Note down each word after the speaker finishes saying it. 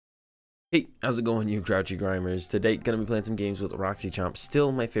Hey, how's it going, you grouchy grimers? Today, gonna be playing some games with RoxieChomp,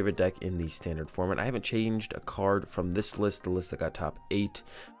 still my favorite deck in the standard format. I haven't changed a card from this list, the list that got top 8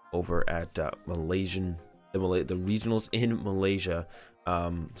 over at the regionals in Malaysia.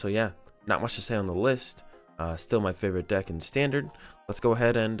 So yeah, not much to say on the list. Still my favorite deck in standard. Let's go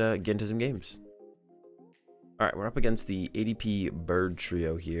ahead and get into some games. Alright, we're up against the ADP Bird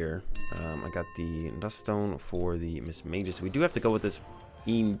Trio here. I got the Dusk Stone for the Mismagius. We do have to go with this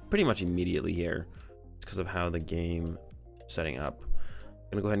pretty much immediately here because of how the game is setting up.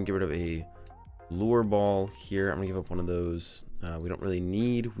 I'm gonna go ahead and get rid of a Lure Ball here. I'm gonna give up one of those. We don't really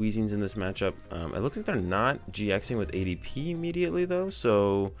need Weezings in this matchup. It looks like they're not GXing with ADP immediately though,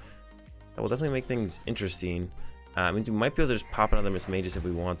 so that will definitely make things interesting. I mean, we might be able to just pop another Mismagius if we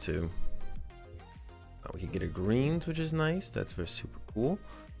want to. We can get a greens, which is nice. That's very super cool.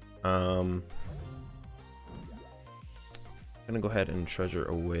 I'm gonna go ahead and treasure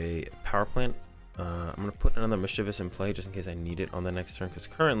away Power Plant. I'm gonna put another Misdreavus in play just in case I need it on the next turn, because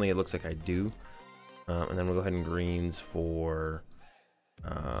currently it looks like I do. And then we'll go ahead and greens for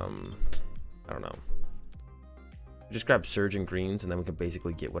I don't know. Just grab Surge and greens, and then we can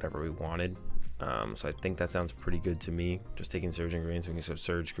basically get whatever we wanted. So I think that sounds pretty good to me. Just taking Surge and greens, we can go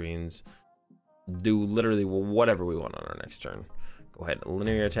Surge greens, do literally whatever we want on our next turn. Go ahead,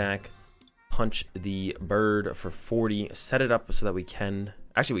 linear attack. Punch the bird for 40, set it up so that we can,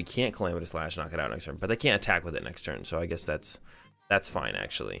 actually we can't Calamity Slash, knock it out next turn, but they can't attack with it next turn, so I guess that's fine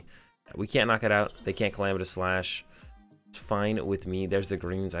actually. We can't knock it out, they can't Calamity Slash, it's fine with me. There's the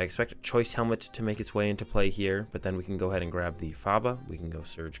greens. I expect Choice Helmet to make its way into play here, but then we can go ahead and grab the Faba. We can go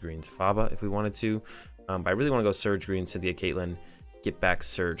Surge Greens Faba if we wanted to, but I really want to go Surge Greens Cynthia Caitlin, get back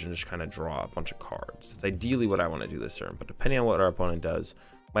Surge, and just kind of draw a bunch of cards. That's ideally what I want to do this turn, but depending on what our opponent does,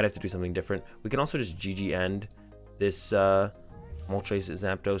 might have to do something different. We can also just GG end this Moltres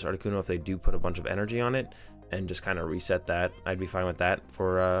Zapdos Articuno if they do put a bunch of energy on it and just kind of reset that. I'd be fine with that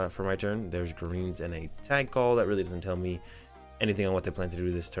for my turn. There's greens and a Tag Call. That really doesn't tell me anything on what they plan to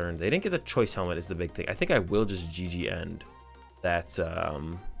do this turn. They didn't get the Choice Helmet is the big thing. I think I will just GG end that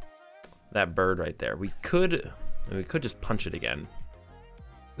that bird right there. We could just punch it again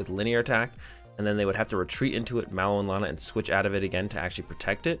with linear attack, and then they would have to retreat into it, Mallow Lana, and switch out of it again to actually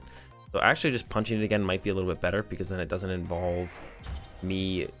protect it. So actually just punching it again might be a little bit better, because then it doesn't involve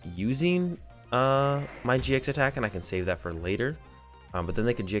me using my GX attack, and I can save that for later. But then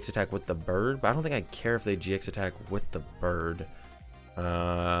they could GX attack with the bird, but I don't think I care if they GX attack with the bird.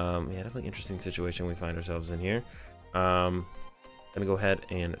 Yeah, definitely interesting situation we find ourselves in here. Gonna go ahead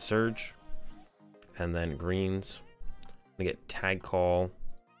and Surge, and then greens. Gonna get Tag Call,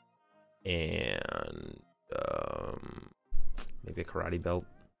 and maybe a Karate Belt.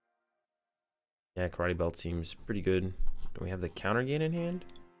 Yeah, Karate Belt seems pretty good. Do we have the counter gain in hand?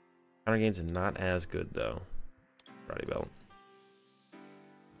 Counter gain's not as good though. Karate Belt.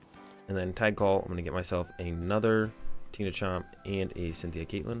 And then Tag Call, I'm gonna get myself another Chomp and a Cynthia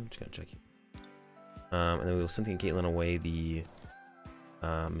Caitlin. Just gonna check here. And then we will Cynthia Caitlin away the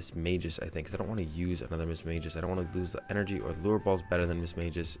Mismagius, I think, because I don't want to use another Mismagius. I don't want to lose the energy, or Lure Ball's better than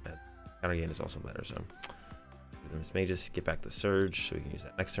Mismagius. Counter gain is also better, so Mismagius, get back the Surge so we can use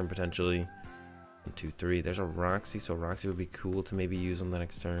that next turn potentially. 1, 2, 3. There's a Roxie, so Roxie would be cool to maybe use on the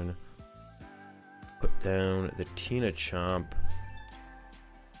next turn. Put down the Chomp.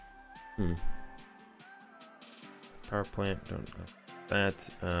 Power Plant, don't know that.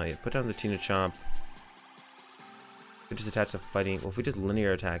 Yeah, put down the Chomp. We just attach the fighting. Well, if we just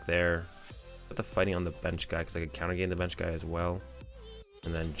linear attack there, put the fighting on the bench guy, because I could counter gain the bench guy as well.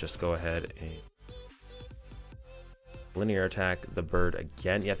 And then just go ahead and linear attack the bird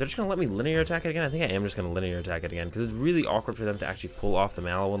again. Yeah, if they're just gonna let me linear attack it again, I think I am just gonna linear attack it again, because it's really awkward for them to actually pull off the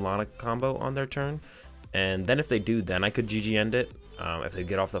Mallow and Lana combo on their turn. And then if they do, then I could GG end it. If they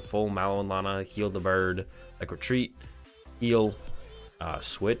get off the full Mallow and Lana, heal the bird, like retreat, heal,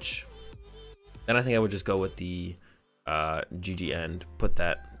 switch, then I think I would just go with the GG end, put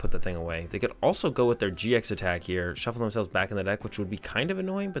the thing away. They could also go with their GX attack here, shuffle themselves back in the deck, which would be kind of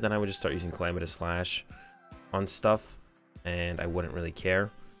annoying, but then I would just start using Calamity Slash on stuff, and I wouldn't really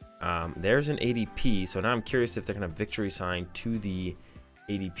care. There's an ADP, so now I'm curious if they're gonna Victory Sign to the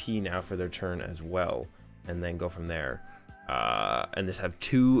ADP now for their turn as well, and then go from there. And just have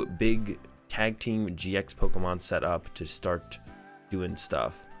 2 big tag team GX Pokemon set up to start doing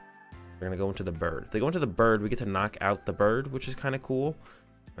stuff. They're gonna go into the bird. If they go into the bird, we get to knock out the bird, which is kind of cool.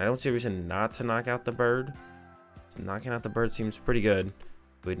 I don't see a reason not to knock out the bird. Knocking out the bird seems pretty good.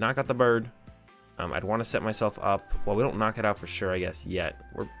 We'd knock out the bird. I'd want to set myself up. Well, we don't knock it out for sure, I guess, yet.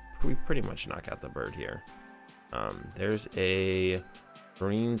 We pretty much knock out the bird here. There's a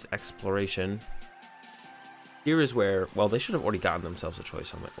Greens exploration. Here is where, well, they should have already gotten themselves a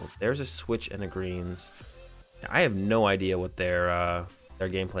choice helmet. Well, there's a switch and a greens. I have no idea what their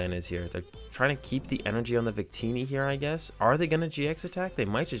game plan is here. They're trying to keep the energy on the Victini here, I guess. Are they gonna GX attack? They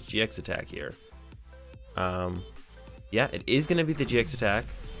might just GX attack here. Yeah, it is gonna be the GX attack.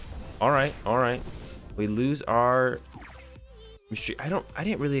 All right. We lose our mystery. I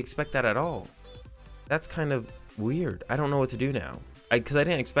didn't really expect that at all. That's kind of weird. I don't know what to do now. Because I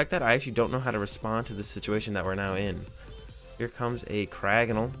didn't expect that. I actually don't know how to respond to the situation that we're now in. Here comes a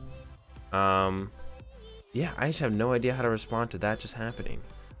Cragnal. Yeah, I just have no idea how to respond to that just happening.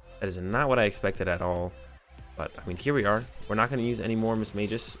 That is not what I expected at all. But, I mean, here we are. We're not going to use any more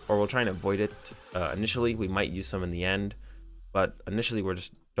Mismagius, or we'll try and avoid it. Initially, we might use some in the end. But initially, we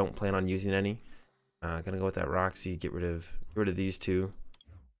just don't plan on using any. Gonna go with that Roxie, get rid of these two.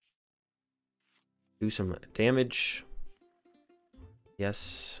 Do some damage.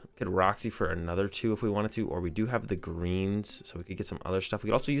 Yes, get Roxie for another 2 if we wanted to, or we do have the greens, so we could get some other stuff. We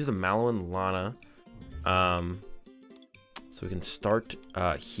could also use the Mallow and Lana, so we can start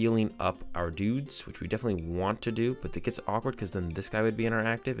healing up our dudes, which we definitely want to do, but it gets awkward because then this guy would be in our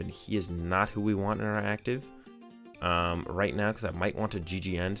active, and he is not who we want in our active right now, because I might want to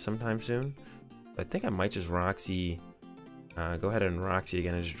GG end sometime soon. I think I might just Roxie, go ahead and Roxie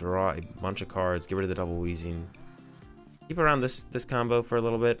again and just draw a bunch of cards, get rid of the double Weezing. Keep around this combo for a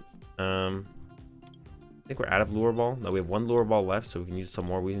little bit. I think we're out of Lure Ball. No, we have 1 Lure Ball left, so we can use some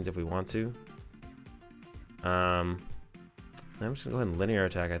more Weezings if we want to. I'm just gonna go ahead and linear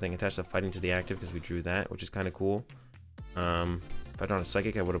attack. I think attach the fighting to the active because we drew that, which is kind of cool. If I'd drawn a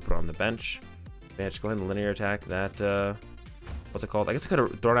psychic, I would have put it on the bench. Yeah, just go ahead and linear attack that. What's it called? I guess I could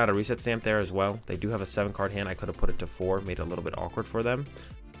have thrown out a reset stamp there as well. They do have a 7-card hand. I could have put it to 4, made it a little bit awkward for them.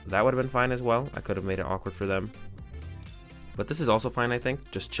 That would have been fine as well. I could have made it awkward for them. But this is also fine, I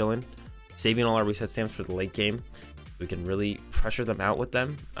think. Just chilling. Saving all our reset stamps for the late game. We can really pressure them out with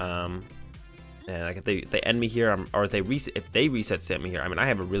them. And like if they end me here, or if they reset stamp me here, I mean, I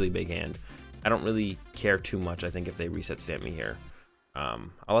have a really big hand. I don't really care too much, I think, if they reset stamp me here. I'll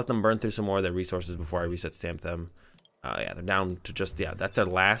let them burn through some more of their resources before I reset stamp them. Yeah, they're down to just, yeah, that's their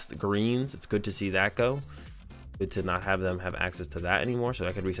last greens. It's good to see that go. Good to not have them have access to that anymore, so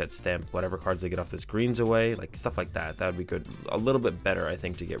I could reset stamp whatever cards they get off this greens away, like stuff like that. That would be good. A little bit better, I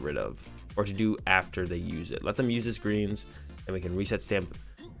think, to get rid of, or to do after they use it. Let them use this greens, and we can reset stamp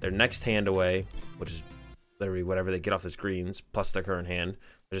their next hand away, which is literally whatever they get off this greens, plus their current hand.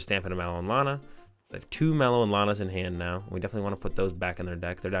 They're just stamping a Mallow and Lana. They have 2 Mallow and Lanas in hand now. We definitely want to put those back in their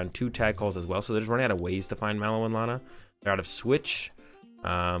deck. They're down 2 tag calls as well, so they're just running out of ways to find Mallow and Lana. They're out of switch.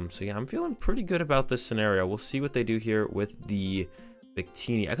 So yeah, I'm feeling pretty good about this scenario. We'll see what they do here with the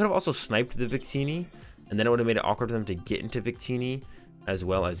Victini. I could have also sniped the Victini, and then it would have made it awkward for them to get into Victini as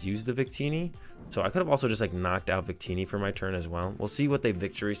well as use the Victini. So I could have also just like knocked out Victini for my turn as well. We'll see what they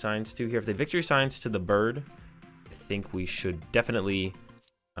victory signs to here. If they victory signs to the bird, I think we should definitely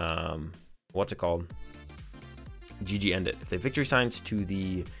what's it called? GG end it. If they victory signs to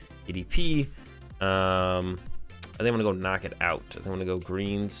the ADP, I think I'm gonna go knock it out. I think I'm gonna go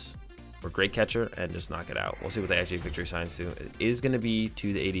greens or Great Catcher and just knock it out. We'll see what they actually victory signs to. It is gonna be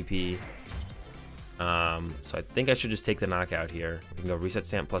to the ADP. So I think I should just take the knockout here. We can go reset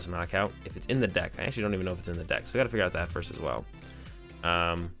stamp plus knockout. If it's in the deck, I actually don't even know if it's in the deck. So we gotta figure out that first as well.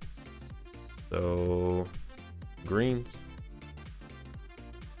 So greens.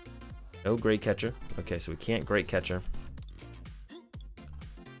 No Great Catcher. Okay, so we can't Great Catcher.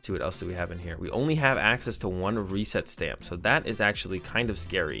 Let's see what else do we have in here. We only have access to 1 reset stamp, so that is actually kind of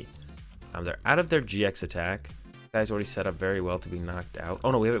scary. They're out of their GX attack. The guy's already set up very well to be knocked out. Oh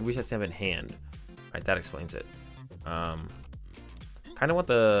no, we have a reset stamp in hand. Right, that explains it. Kind of want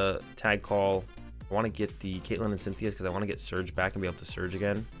the tag call. I want to get the Caitlin and Cynthia because I want to get Surge back and be able to Surge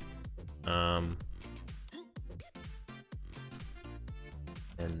again. And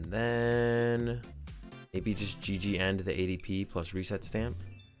then maybe just GG end the ADP plus reset stamp.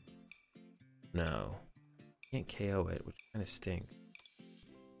 No, can't KO it, which kind of stinks.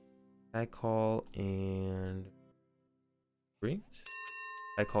 Tag call and greens.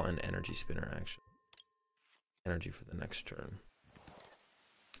 Tag call and Energy Spinner actually. Energy for the next turn.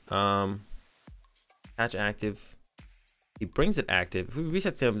 Attach active. He brings it active. If we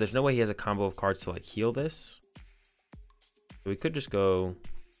reset stamp, there's no way he has a combo of cards to like heal this. So we could just go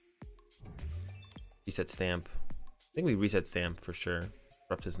reset stamp. I think we reset stamp for sure.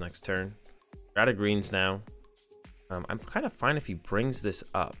 Disrupt his next turn. We're out of greens now. I'm kind of fine if he brings this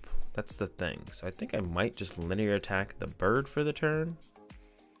up. That's the thing. So I think I might just linear attack the bird for the turn.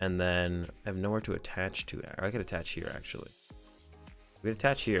 And then I have nowhere to attach to. I could attach here actually. We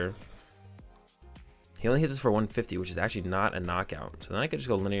attach here. He only hits us for 150, which is actually not a knockout. So then I could just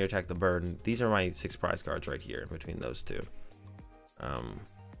go linear attack the bird, and these are my 6 prize cards right here between those two.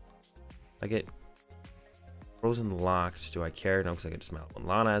 I get Frozen Locked. Do I care? No, because I could just Mallow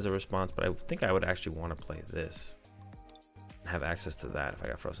Lana as a response, but I think I would actually want to play this and have access to that if I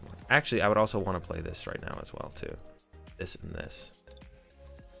got Frozen Locked. Actually, I would also want to play this right now as well too. This and this.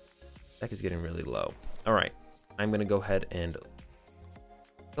 Deck is getting really low. All right, I'm gonna go ahead and.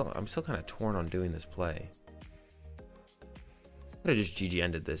 I'm still kind of torn on doing this play. I could have just GG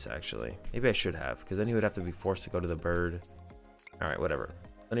ended this actually. Maybe I should have, because then he would have to be forced to go to the bird. All right, whatever.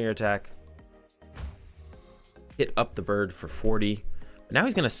 Linear attack. Hit up the bird for 40. But now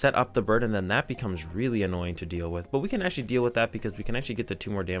he's going to set up the bird, and then that becomes really annoying to deal with. But we can actually deal with that because we can actually get the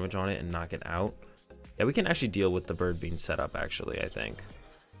 2 more damage on it and knock it out. Yeah, we can actually deal with the bird being set up actually, I think.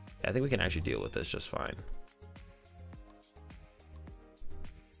 Yeah, I think we can actually deal with this just fine.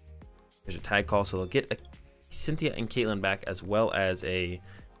 There's a tag call, so they'll get a Cynthia and Caitlin back as well as a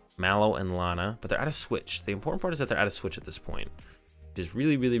Mallow and Lana, but they're out of switch. The important part is that they're out of switch at this point, which is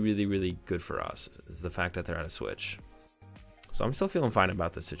really, really, really, really good for us, is the fact that they're out of switch. So I'm still feeling fine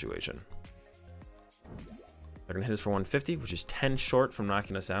about this situation. They're gonna hit us for 150, which is 10 short from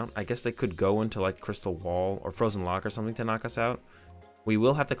knocking us out. I guess they could go into like Crystal Wall or Frozen Lock or something to knock us out. We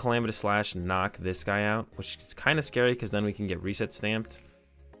will have to Calamitous Slash knock this guy out, which is kind of scary because then we can get Reset Stamped.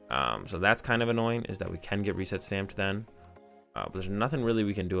 So that's kind of annoying, is that we can get Reset Stamped then. But there's nothing really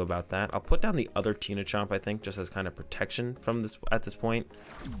we can do about that. I'll put down the other Tina-Chomp, I think, just as kind of protection from this at this point.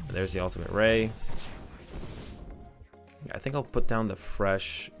 And there's the Ultimate Ray. I think I'll put down the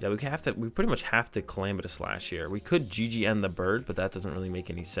fresh. Yeah, we pretty much have to Calamitous Slash here. We could GG end the bird, but that doesn't really make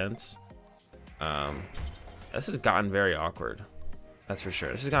any sense. This has gotten very awkward. That's for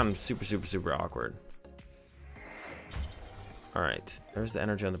sure. This has gotten super, super, super awkward. All right, there's the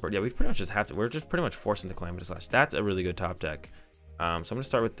energy on the board. Yeah, we pretty much just have to. We're just pretty much forcing the Calamitous Slash. That's a really good top deck. So I'm gonna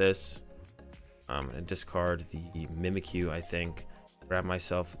start with this. And discard the Mimikyu, I think. Grab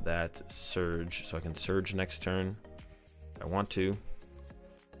myself that Surge, so I can Surge next turn. If I want to.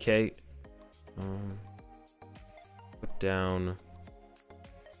 Okay. Put down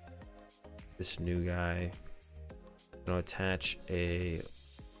this new guy. I'm gonna attach a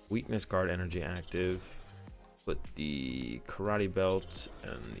Weakness Guard Energy active. Put the Karate Belt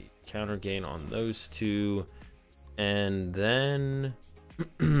and the counter gain on those two, and then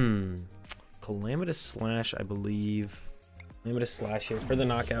Calamitous Slash, I believe. Calamitous Slash here for the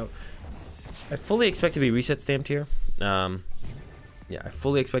knockout. I fully expect to be Reset Stamped here. Yeah, I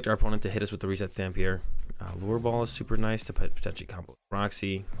fully expect our opponent to hit us with the Reset Stamp here. Lure Ball is super nice to potentially combo with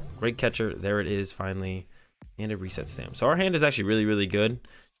Roxie. Great Catcher, there it is finally, and a Reset Stamp. So our hand is actually really, really good.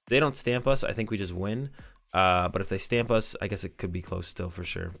 If they don't stamp us, I think we just win. But if they stamp us, I guess it could be close still for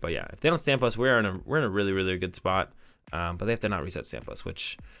sure. But yeah, if they don't stamp us, we're in a really, really good spot. But they have to not Reset Stamp us,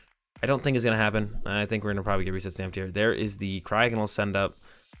 which I don't think is gonna happen. I think we're gonna probably get Reset Stamped here. There is the Cryogonal Send Up,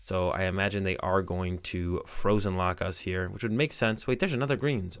 so I imagine they are going to Frozen Lock us here, which would make sense. Wait, there's another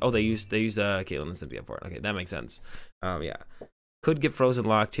greens. Oh, they use Caitlin and Cynthia for it. Okay, that makes sense. Yeah, could get Frozen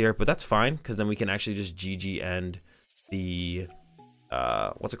Locked here, but that's fine because then we can actually just GG end the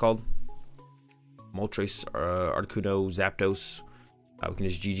what's it called? Moltres, Articuno, Zapdos. We can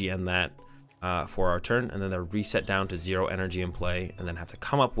just GG end that for our turn, and then they're reset down to 0 energy in play, and then have to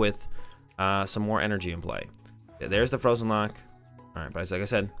come up with some more energy in play. Yeah, there's the Frozen Lock. All right, but like I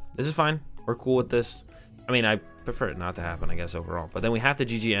said, this is fine. We're cool with this. I mean, I prefer it not to happen, I guess, overall. But then we have to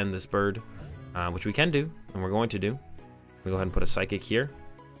GG end this bird, which we can do, and we're going to do. We go ahead and put a Psychic here.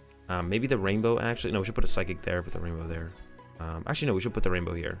 Maybe the Rainbow, actually. No, we should put a Psychic there, put the Rainbow there. Actually, no, we should put the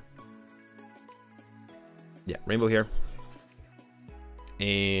Rainbow here. Yeah, Rainbow here.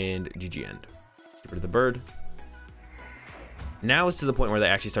 And GG end. Get rid of the bird. Now it's to the point where they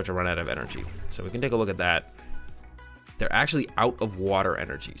actually start to run out of energy. So we can take a look at that. They're actually out of water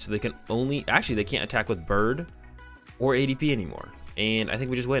energy. So they can only... Actually, they can't attack with bird or ADP anymore. And I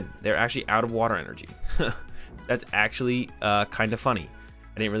think we just win. They're actually out of water energy. That's actually kind of funny.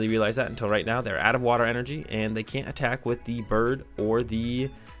 I didn't really realize that until right now. They're out of water energy, and they can't attack with the bird or the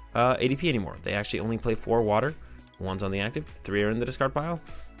ADP anymore. They actually only play 4 water. 1's on the active, 3 are in the discard pile.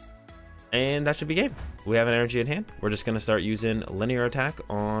 And that should be game. We have an energy in hand. We're just going to start using linear attack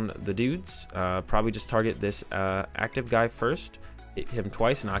on the dudes. Probably just target this active guy first. Hit him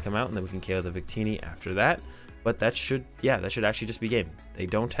twice, knock him out, and then we can KO the Victini after that. But that should, yeah, that should actually just be game. They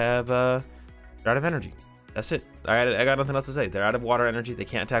don't have, they're out of energy. That's it. I got nothing else to say. They're out of water energy. They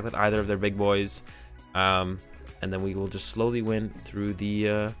can't attack with either of their big boys. And then we will just slowly win through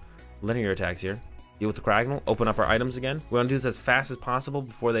the linear attacks here. deal with the Cragnal, open up our items again. We want to do this as fast as possible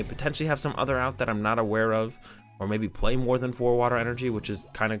before they potentially have some other out that I'm not aware of, or maybe play more than 4 water energy, which is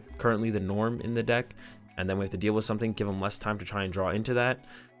kind of currently the norm in the deck. And then we have to deal with something, give them less time to try and draw into that.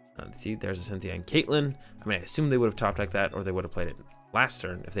 See, there's a Cynthia and Caitlin. I mean, I assume they would have top decked that, or they would have played it last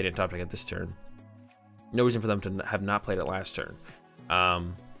turn if they didn't top deck it this turn. No reason for them to have not played it last turn.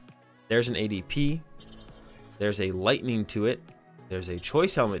 There's an ADP. There's a lightning to it. There's a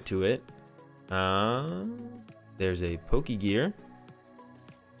choice helmet to it. There's a Pokegear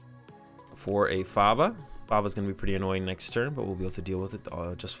for a Faba. Faba's going to be pretty annoying next turn, but we'll be able to deal with it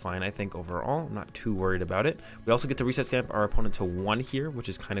just fine, I think, overall. I'm not too worried about it. We also get to reset stamp our opponent to 1 here, which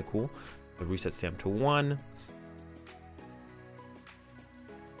is kind of cool. The reset stamp to 1.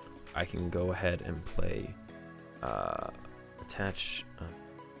 I can go ahead and play attach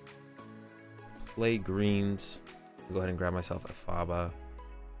play greens. I'll go ahead and grab myself a Faba,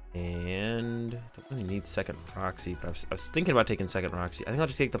 and don't really need second Roxie, but I was thinking about taking second Roxie. I think I'll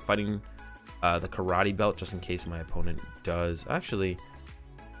just take the fighting the Karate Belt just in case my opponent does. Actually,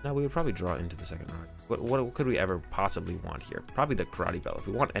 no, we would probably draw into the second Roxie. What could we ever possibly want here? Probably the Karate Belt. If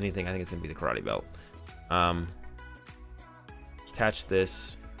we want anything, I think it's gonna be the Karate Belt. Catch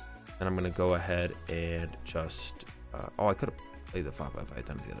this. Then I'm going to go ahead and just... oh, I could have played the Faba if I had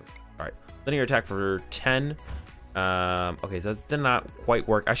done it the other way. All right. Linear attack for 10. Okay, so that did not quite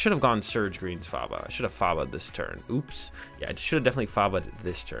work. I should have gone Surge Greens Faba. I should have Faba this turn. Oops. Yeah, I should have definitely Faba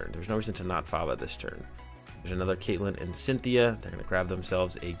this turn. There's no reason to not Faba this turn. There's another Caitlin and Cynthia. They're going to grab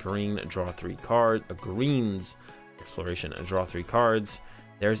themselves a green, draw 3 cards. A greens exploration, draw 3 cards.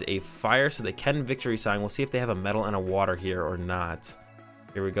 There's a fire, so they can victory sign. We'll see if they have a metal and a water here or not.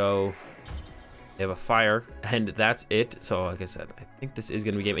 Here we go. They have a fire, and that's it. So, like I said, I think this is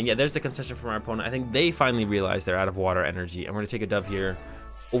going to be game. And yeah, there's the concession from our opponent. I think they finally realized they're out of water energy. And we're going to take a dub here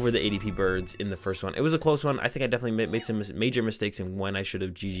over the ADP birds in the first one. It was a close one. I think I definitely made some major mistakes in when I should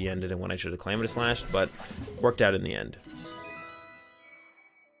have GG ended and when I should have Calamitous Slashed, but worked out in the end.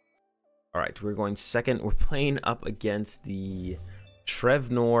 All right, we're going second. We're playing up against the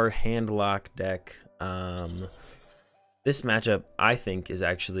Trevnor Handlock deck. This matchup, I think, is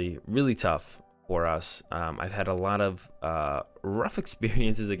actually really tough for us. I've had a lot of rough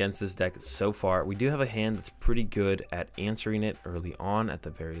experiences against this deck so far. We do have a hand that's pretty good at answering it early on, at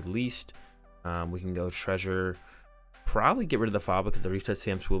the very least. We can go Treasure, probably get rid of the Faba because the reset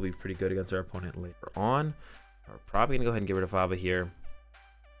stamps will be pretty good against our opponent later on. We're probably going to go ahead and get rid of Faba here.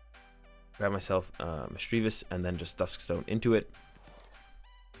 Grab myself Misdreavus and then just Dusk Stone into it.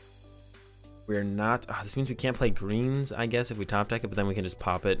 We're not... this means we can't play greens, I guess, if we top deck it, but then we can just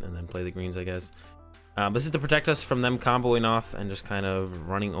pop it and then play the greens, I guess. This is to protect us from them comboing off and just kind of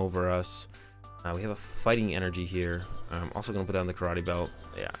running over us. We have a fighting energy here. I'm also going to put down the Karate Belt.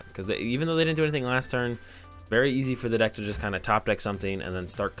 Yeah, because even though they didn't do anything last turn, very easy for the deck to just kind of top deck something and then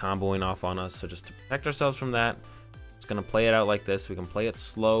start comboing off on us. So just to protect ourselves from that, just going to play it out like this. We can play it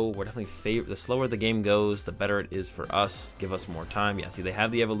slow. We're definitely the slower the game goes, the better it is for us. Give us more time. Yeah, see, they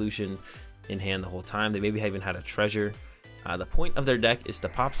have the evolution in hand the whole time. They maybe even had a treasure. The point of their deck is to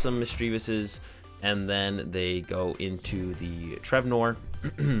pop some Misdreavuses, and then they go into the Trevnor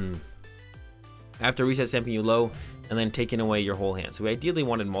after reset stamping you low and then taking away your whole hand. So we ideally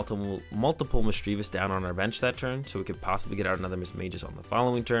wanted multiple Misdreavus down on our bench that turn, so we could possibly get out another Mismagius on the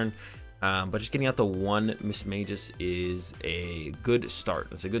following turn. But just getting out the 1 Mismagius is a good start.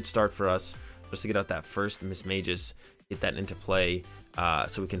 It's a good start for us just to get out that first Mismagius, get that into play.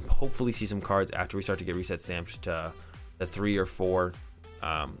 So we can hopefully see some cards after we start to get reset stamped to the 3 or 4,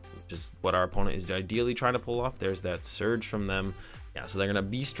 which is what our opponent is ideally trying to pull off. There's that surge from them. Yeah, so they're going to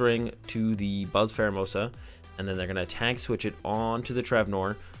B-string to the Buzz Pheromosa, and then they're going to tag switch it onto the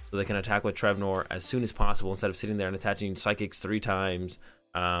Trevnor, so they can attack with Trevnor as soon as possible instead of sitting there and attaching Psychics 3 times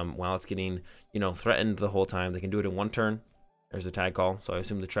while it's getting, you know, threatened the whole time. They can do it in 1 turn. There's a tag call, so I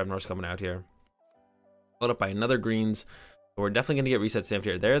assume the Trevnor's coming out here. Followed up by another greens. We're definitely going to get reset stamped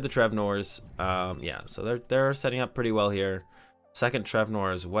here. They're the Trevnors. Yeah, so they're setting up pretty well here. Second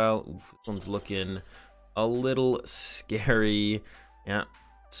Trevnor as well. Oof, this one's looking a little scary. Yeah,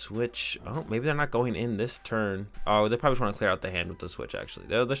 switch. Oh, maybe they're not going in this turn. Oh, they probably just want to clear out the hand with the switch, actually.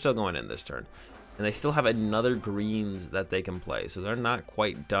 They're still going in this turn. And they still have another greens that they can play. So they're not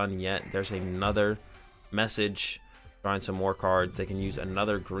quite done yet. There's another message. Drawing some more cards. They can use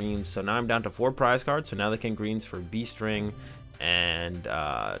another greens. So now I'm down to 4 prize cards. So now they can greens for B-string and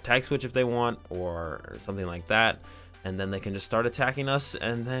tag switch if they want, or something like that. And then they can just start attacking us.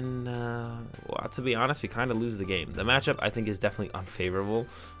 And then, well, to be honest, we kind of lose the game. The matchup, I think, is definitely unfavorable.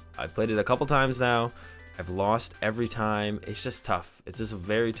 I've played it a couple times now. I've lost every time. It's just tough. It's just a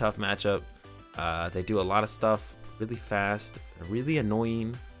very tough matchup. They do a lot of stuff really fast. They're really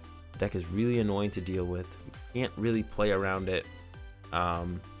annoying. The deck is really annoying to deal with. We can't really play around it at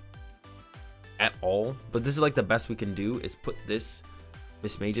all. But this is like the best we can do, is put this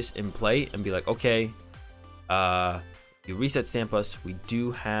Mismagius in play and be like, okay, you reset stamp us. We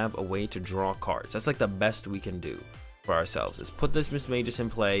do have a way to draw cards. That's like the best we can do for ourselves, is put this Mismagius in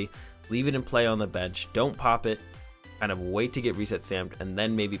play, leave it in play on the bench, don't pop it, kind of wait to get reset stamped, and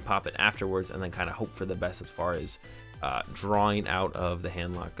then maybe pop it afterwards, and then kind of hope for the best as far as drawing out of the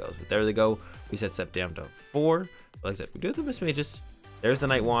hand lock goes. But there they go, reset step down to 4. Like I said, we do have the Mismagius. There's the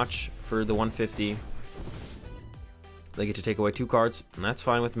Night Watch for the 150. They get to take away 2 cards, and that's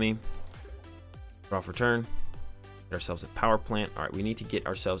fine with me. Draw for turn. Get ourselves a Power Plant. All right, we need to get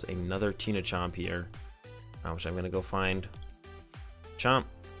ourselves another Chomp here, which I'm going to go find. Chomp,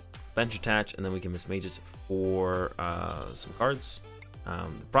 bench attach, and then we can Mismagius for some cards.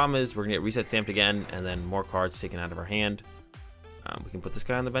 The problem is we're going to get reset stamped again, and then more cards taken out of our hand. We can put this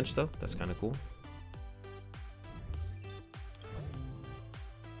guy on the bench, though. That's kind of cool.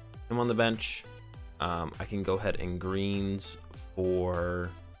 Him on the bench. I can go ahead and greens for...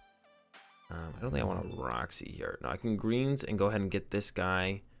 I don't think I want a Roxie here. No, I can greens and go ahead and get this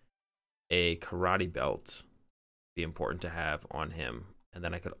guy a Karate Belt. Be important to have on him. And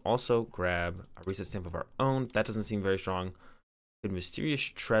then I could also grab a reset stamp of our own. That doesn't seem very strong. Could Mysterious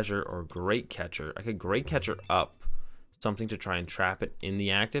Treasure or Great Catcher. I could Great Catcher up something to try and trap it in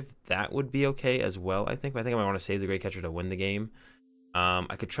the active. That would be okay as well, I think. But I think I might want to save the Great Catcher to win the game.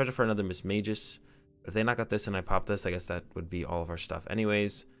 I could treasure for another Mismagius. If they knock out this and I pop this, I guess that would be all of our stuff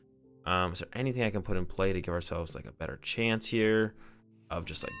anyways. Is there anything I can put in play to give ourselves like a better chance here of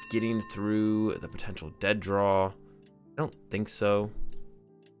just like getting through the potential dead draw? I don't think so.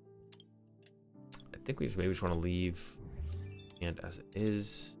 I think we maybe just want to leave and as it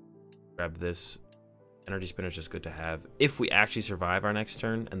is. Grab this. Energy Spinner is just good to have if we actually survive our next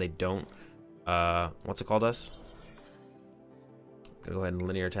turn and they don't what's it called us? Gonna go ahead and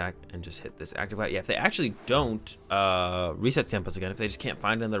linear attack and just hit this active guy. Yeah, if they actually don't reset stamp us again, if they just can't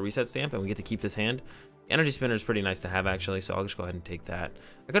find another reset stamp and we get to keep this hand, Energy Spinner is pretty nice to have actually, so I'll just go ahead and take that.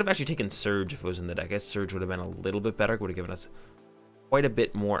 I could have actually taken Surge if it was in the deck. I guess Surge would have been a little bit better, would have given us quite a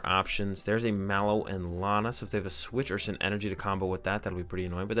bit more options. There's a Mallow and Lana, so if they have a switch or SMEnergy to combo with that, that'll be pretty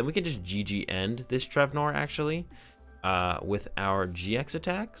annoying. But then we can just GG end this Trevnor actually with our GX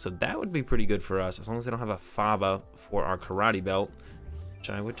attack, so that would be pretty good for us as long as they don't have a Faba for our Karate Belt, which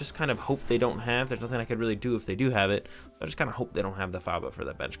I would just kind of hope they don't have. There's nothing I could really do if they do have it. I just kind of hope they don't have the Faba for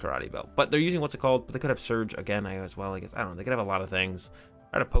the bench Karate Belt. But they're using what's it called? But they could have Surge again as well. I guess I don't know. They could have a lot of things.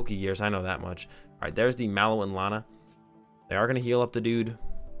 Out of Poke Gears, I know that much. All right, there's the Mallow and Lana. They are going to heal up the dude.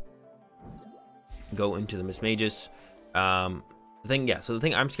 Go into the Mismagius. So the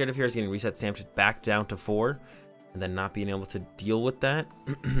thing I'm scared of here is getting reset stamped back down to 4, and then not being able to deal with that.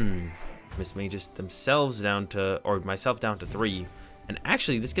 Mismagius themselves down to, or myself down to 3. And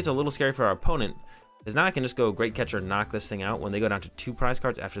actually, this gets a little scary for our opponent, because now I can just go Great Catcher and knock this thing out when they go down to 2 prize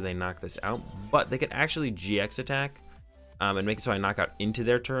cards after they knock this out. But they could actually GX attack and make it so I knock out into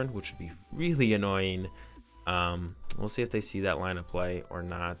their turn, which would be really annoying. We'll see if they see that line of play or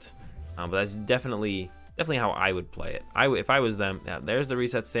not. But that's definitely how I would play it. If I was them, yeah, there's the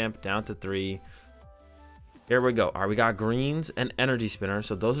reset stamp down to 3. Here we go. All right, we got greens and Energy Spinner,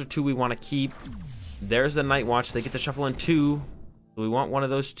 so those are 2 we want to keep. There's the Night Watch. They get to shuffle in 2. So we want one of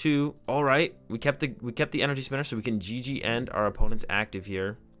those 2. All right, we kept the Energy Spinner, so we can GG end our opponent's active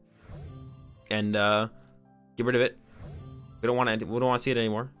here, and get rid of it. We don't want to see it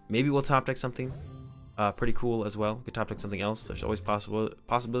anymore. Maybe we'll top deck something pretty cool as well. We could top deck something else. There's always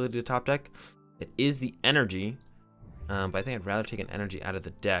possibility to top deck. It is the Energy, but I think I'd rather take an Energy out of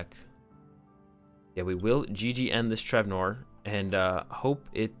the deck. Yeah, we will GG end this Trevnor and hope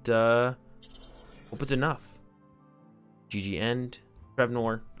it's enough. GG end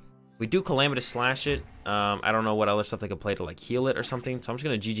Trevnor. We do Calamitous Slash it. I don't know what other stuff they could play to like heal it or something, so I'm just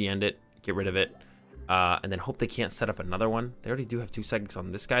gonna GG end it, get rid of it, and then hope they can't set up another one. They already do have 2 psychics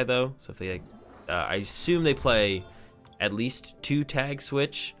on this guy though, so if they I assume they play at least 2 tag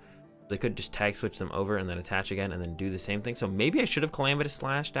switch. They could just tag switch them over and then attach again and then do the same thing. So maybe I should have Calamitous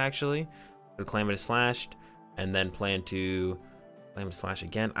Slashed actually. Could have Calamitous Slashed and then plan to Calamitous Slash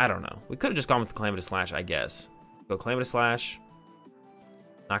again. I don't know. We could have just gone with the Calamitous Slash, I guess. Go Calamitous Slash,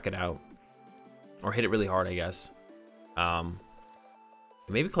 knock it out, or hit it really hard, I guess.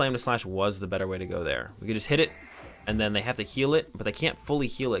 Maybe Calamitous Slash was the better way to go there. We could just hit it, and then they have to heal it, but they can't fully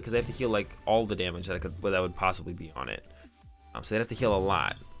heal it because they have to heal like all the damage that would possibly be on it. So they'd have to heal a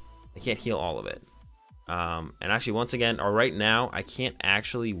lot. They can't heal all of it. And actually, once again, or right now, I can't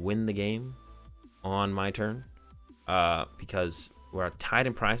actually win the game on my turn because we're tied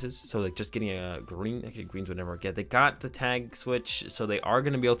in prices. So like just getting a green, actually greens would never get. They got the tag switch, so they are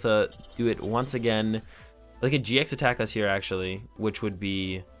going to be able to do it once again. They could GX attack us here actually, which would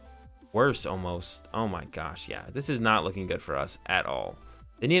be worse almost. Oh my gosh, yeah, this is not looking good for us at all.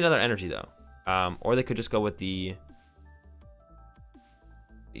 They need another energy though, or they could just go with the.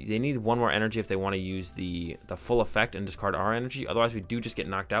 They need one more energy if they want to use the full effect and discard our energy. Otherwise, we do just get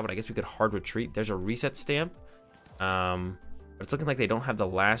knocked out. But I guess we could hard retreat. There's a reset stamp. But it's looking like they don't have the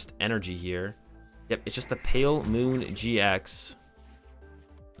last energy here. Yep, it's just the Pale Moon GX.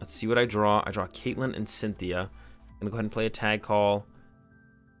 Let's see what I draw. I draw Caitlin and Cynthia. I'm gonna go ahead and play a tag call.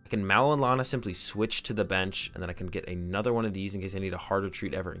 I can Mallow Lana simply switch to the bench, and then I can get another one of these in case I need a hard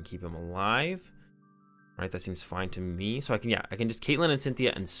retreat ever and keep him alive. All right, that seems fine to me. So I can just Caitlin and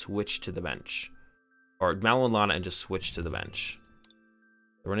Cynthia and switch to the bench, or Mallow and Lana and just switch to the bench.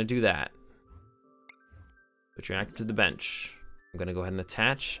 So we're gonna do that. Put your active to the bench. I'm gonna go ahead and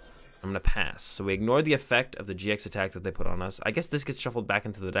attach. I'm gonna pass. So we ignore the effect of the GX attack that they put on us. I guess this gets shuffled back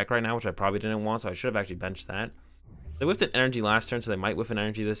into the deck right now, which I probably didn't want, so I should have actually benched that. They whiffed an energy last turn, so they might whiff an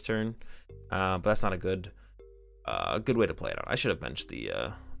energy this turn, but that's not a good way to play it out. I should have benched the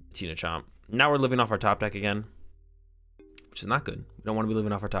Chomp. Now we're living off our top deck again, which is not good. We don't want to be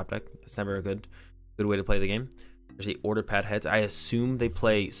living off our top deck. It's never a good way to play the game. There's the order pad heads. I assume they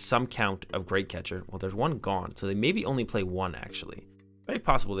play some count of Great Catcher. Well, there's one gone, so they maybe only play one actually. Very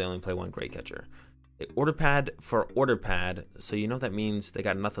possible they only play one Great Catcher. They order pad for order pad, so you know that means they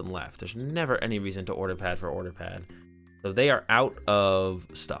got nothing left. There's never any reason to order pad for order pad. So they are out of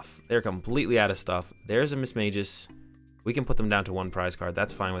stuff. They're completely out of stuff. There's a Mismagius. We can put them down to one prize card.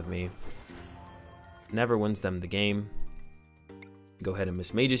 That's fine with me. Never wins them the game. Go ahead and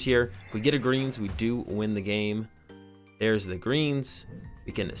Mismagius here. If we get a greens, we do win the game. There's the greens.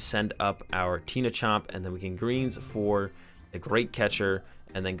 We can send up our Chomp, and then we can greens for the Great Catcher,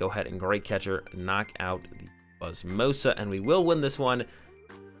 and then go ahead and Great Catcher knock out the Buzzmosa, and we will win this one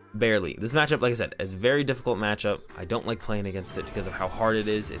barely. This matchup, like I said, is a very difficult matchup. I don't like playing against it because of how hard it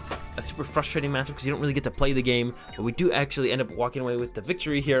is. It's a super frustrating matchup because you don't really get to play the game, but we do actually end up walking away with the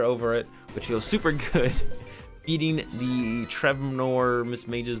victory here over it, which feels super good. Beating the Trevnor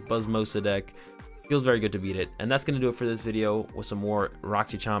Mismagius Buzzmosa deck feels very good to beat it. And that's going to do it for this video with some more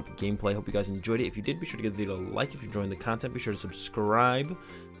RoxieChomp gameplay. Hope you guys enjoyed it. If you did, be sure to give the video a like. If you're enjoying the content, be sure to subscribe.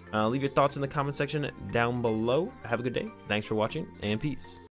 Leave your thoughts in the comment section down below. Have a good day. Thanks for watching, and peace.